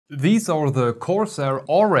These are the Corsair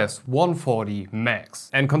RS140 Max.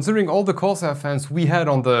 And considering all the Corsair fans we had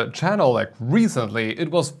on the channel recently,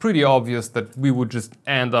 it was pretty obvious that we would just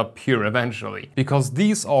end up here eventually. Because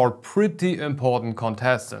these are pretty important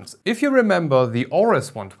contestants. If you remember the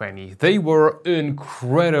RS120, they were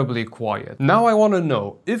incredibly quiet. Now I want to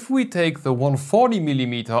know, if we take the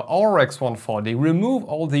 140mm RX140, remove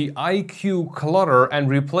all the IQ clutter and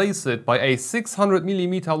replace it by a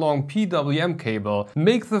 600mm long PWM cable,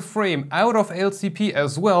 make the frame out of LCP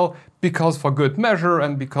as well, because for good measure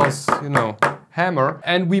and because, you know, hammer,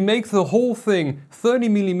 and we make the whole thing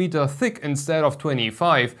 30mm thick instead of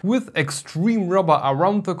 25, with extreme rubber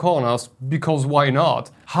around the corners, because why not?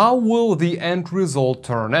 How will the end result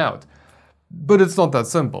turn out? But it's not that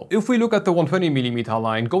simple. If we look at the 120mm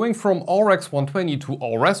line, going from RX120 to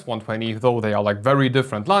RS120, though they are very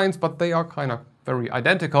different lines, but they are kind of very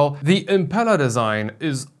identical, the impeller design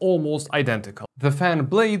is almost identical. The fan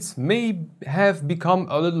blades may have become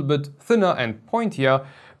a little bit thinner and pointier,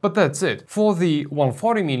 but that's it. For the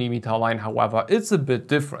 140mm line, however, it's a bit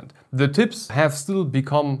different. The tips have still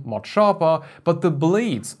become much sharper, but the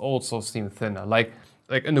blades also seem thinner, like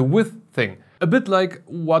in a width thing. A bit like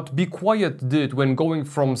what Be Quiet did when going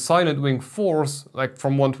from Silent Wing 4s,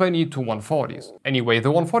 from 120 to 140s. Anyway,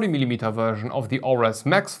 the 140mm version of the RS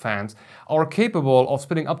Max fans are capable of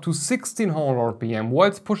spinning up to 1600 RPM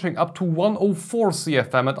whilst pushing up to 104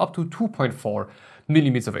 CFM at up to 2.4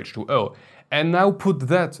 mm of H2O. And now put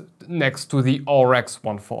that next to the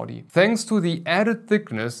RX140. Thanks to the added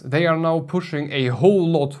thickness, they are now pushing a whole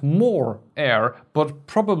lot more air, but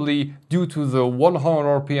probably due to the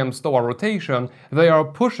 100 RPM slower rotation, they are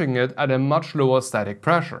pushing it at a much lower static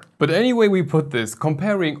pressure. But anyway we put this,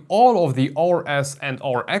 comparing all of the RS and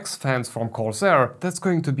RX fans from Corsair, that's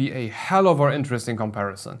going to be a hell of an interesting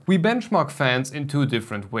comparison. We benchmark fans in two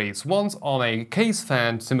different ways. Once on a case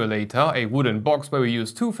fan simulator, a wooden box where we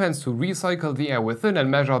use two fans to recycle the air within and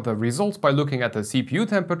measure the results by looking at the CPU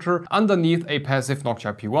temperature underneath a passive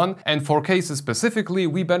Nokia P1, and for cases specifically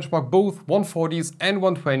we benchmark both 140s and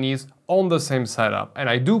 120s on the same setup. And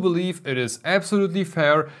I do believe it is absolutely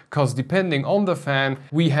fair, because depending on the fan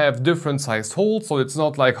we have different sized holes, so it's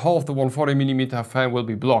not like half the 140mm fan will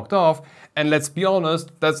be blocked off. And let's be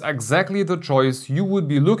honest, that's exactly the choice you would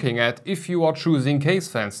be looking at if you are choosing case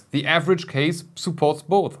fans. The average case supports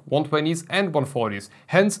both 120s and 140s.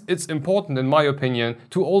 Hence, it's important in my opinion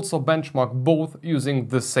to also benchmark both using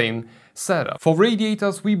the same setup. For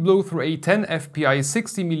radiators, we blow through a 10 FPI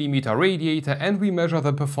 60mm radiator and we measure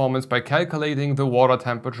the performance by calculating the water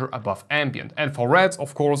temperature above ambient. And for rads,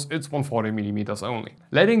 of course, it's 140mm only.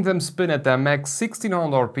 Letting them spin at their max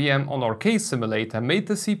 1600 RPM on our case simulator made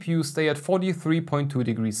the CPU stay at 43.2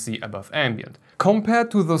 degrees C above ambient.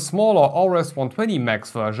 Compared to the smaller RS120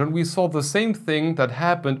 Max version, we saw the same thing that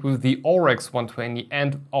happened with the RX120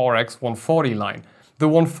 and RX140 line. The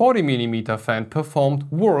 140mm fan performed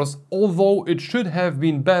worse, although it should have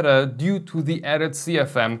been better due to the added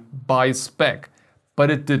CFM by spec, but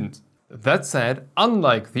it didn't. That said,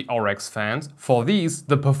 unlike the RX fans, for these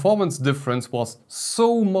the performance difference was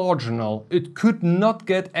so marginal it could not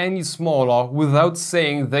get any smaller without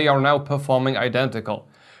saying they are now performing identical.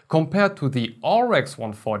 Compared to the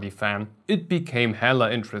RX140 fan, it became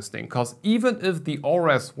hella interesting, cause even if the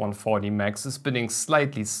RS140 Max is spinning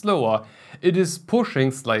slightly slower, it is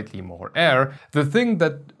pushing slightly more air. The thing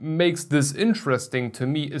that makes this interesting to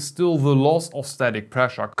me is still the loss of static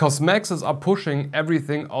pressure, cause Maxes are pushing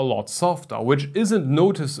everything a lot softer, which isn't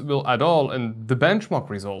noticeable at all in the benchmark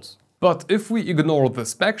results. But if we ignore the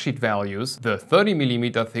spec sheet values, the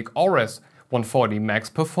 30mm thick RS140 Max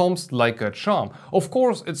performs like a charm. Of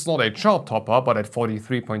course, it's not a chart topper, but at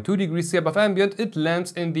 43.2 degrees C above ambient, it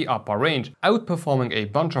lands in the upper range, outperforming a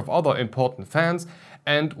bunch of other important fans.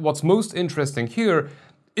 And what's most interesting here,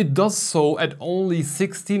 it does so at only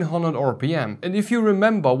 1600 RPM. And if you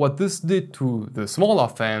remember what this did to the smaller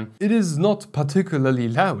fan, it is not particularly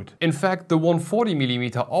loud. In fact, the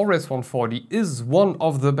 140mm RS140 is one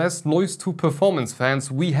of the best noise to performance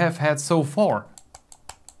fans we have had so far.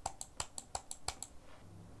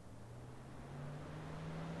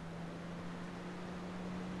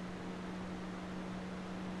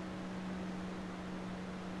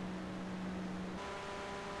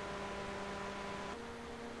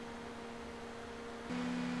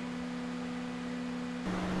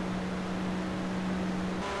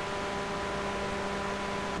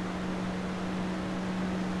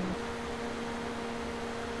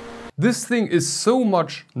 This thing is so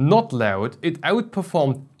much not loud, it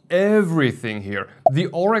outperformed everything here. The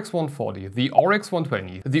RX140, the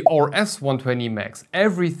RX120, the RS120 Max,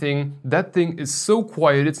 everything, that thing is so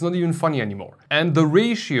quiet it's not even funny anymore. And the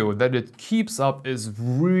ratio that it keeps up is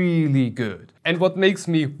really good. And what makes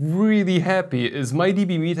me really happy is my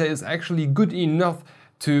dB meter is actually good enough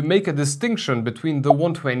to make a distinction between the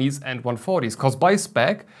 120s and 140s, because by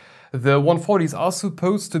spec, the 140s are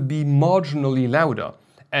supposed to be marginally louder.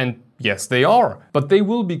 And yes, they are, but they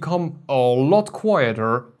will become a lot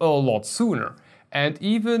quieter a lot sooner. And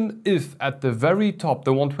even if at the very top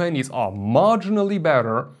the 120s are marginally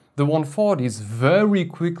better, the 140s very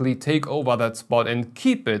quickly take over that spot and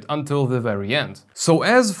keep it until the very end. So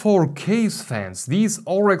as for case fans, these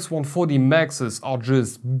RX140 Maxes are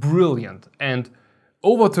just brilliant. And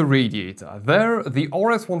over to Radiator. There, the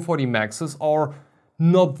RS140 Maxes are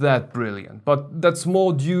not that brilliant, but that's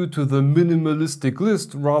more due to the minimalistic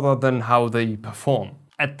list rather than how they perform.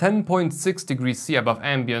 At 10.6 degrees C above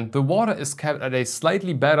ambient, the water is kept at a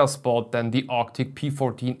slightly better spot than the Arctic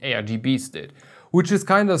P14 ARGBs did, which is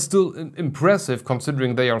kinda still impressive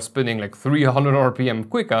considering they are spinning like 300 RPM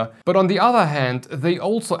quicker, but on the other hand, they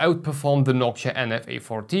also outperform the Nokia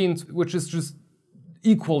NF-A14s, which is just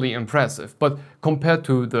equally impressive, but compared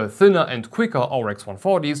to the thinner and quicker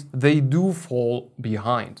RX140s, they do fall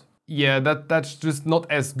behind. Yeah, that's just not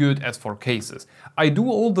as good as for cases. I do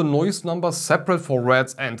all the noise numbers separate for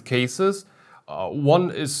rads and cases.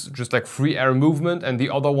 One is just like free air movement and the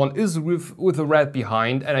other one is with a rad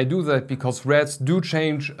behind, and I do that because rads do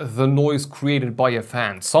change the noise created by a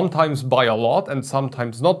fan, sometimes by a lot and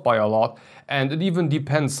sometimes not by a lot, and it even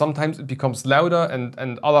depends. Sometimes it becomes louder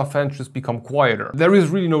and other fans just become quieter. There is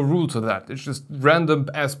really no rule to that, it's just random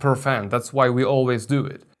as per fan, that's why we always do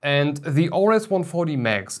it. And the RS140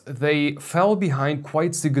 Max, they fell behind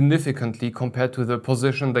quite significantly compared to the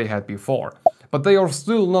position they had before. But they are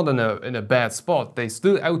still not in a bad spot. They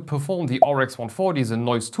still outperform the RX140s in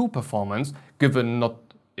Noise 2 performance, given not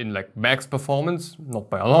in like max performance, not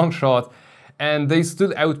by a long shot, and they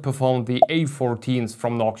still outperform the A14s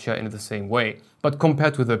from Nokia in the same way. But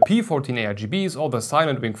compared to the P14 ARGBs or the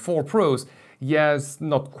Silent Wing 4 Pros, yes,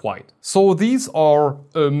 not quite. So these are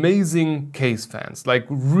amazing case fans, like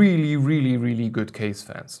really good case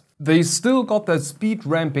fans. They still got that speed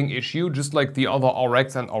ramping issue, just like the other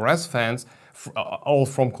RX and RS fans, all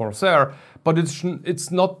from Corsair, but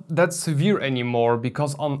it's not that severe anymore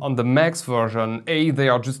because on the Max version, A, they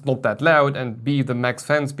are just not that loud, and B, the max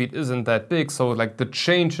fan speed isn't that big, so like the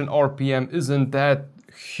change in RPM isn't that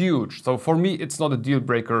huge. So for me, it's not a deal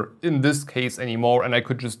breaker in this case anymore, and I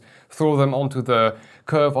could just throw them onto the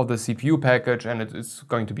curve of the CPU package and it's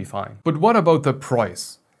going to be fine. But what about the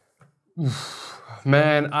price?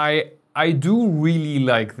 Man, I do really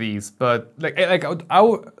like these, but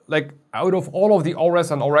out of all of the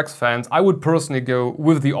RS and RX fans, I would personally go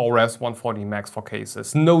with the RS140 Max for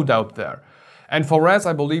cases, no doubt there. And for rads,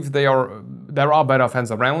 I believe there are better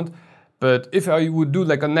fans around, but if I would do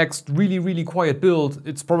like a next really quiet build,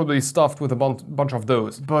 it's probably stuffed with a bunch of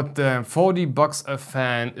those. But $40 a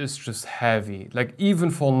fan is just heavy, like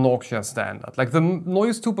even for Nokia standard. Like the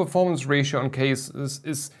noise to performance ratio on cases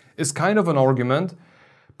is kind of an argument,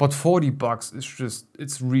 but $40 is just,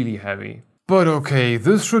 it's really heavy. But okay,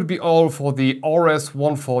 this should be all for the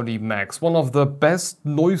RS140 Max, one of the best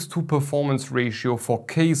noise to performance ratio for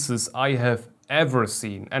cases I have ever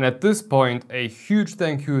seen. And at this point, a huge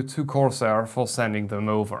thank you to Corsair for sending them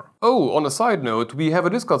over. Oh, on a side note, we have a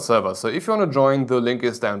Discord server, so if you want to join, the link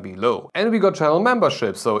is down below. And we got channel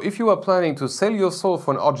membership, so if you are planning to sell your soul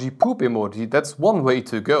for an RG poop emoji, that's one way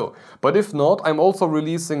to go. But if not, I'm also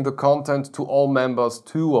releasing the content to all members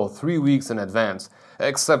 2 or 3 weeks in advance.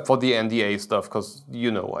 Except for the NDA stuff, because you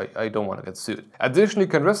know I don't want to get sued. Additionally, you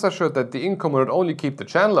can rest assured that the income will not only keep the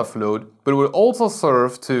channel afloat, but will also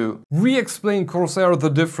serve to re-explain Corsair the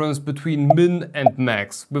difference between Min and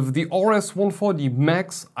Max. With the RS140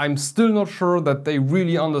 Max, I'm still not sure that they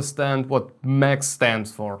really understand what Max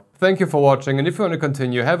stands for. Thank you for watching, and if you want to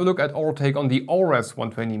continue, have a look at our take on the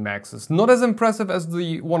RS120 Maxes. Not as impressive as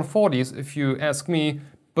the 140s, if you ask me,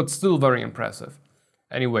 but still very impressive.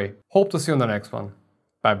 Anyway, hope to see you on the next one.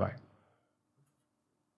 Bye bye.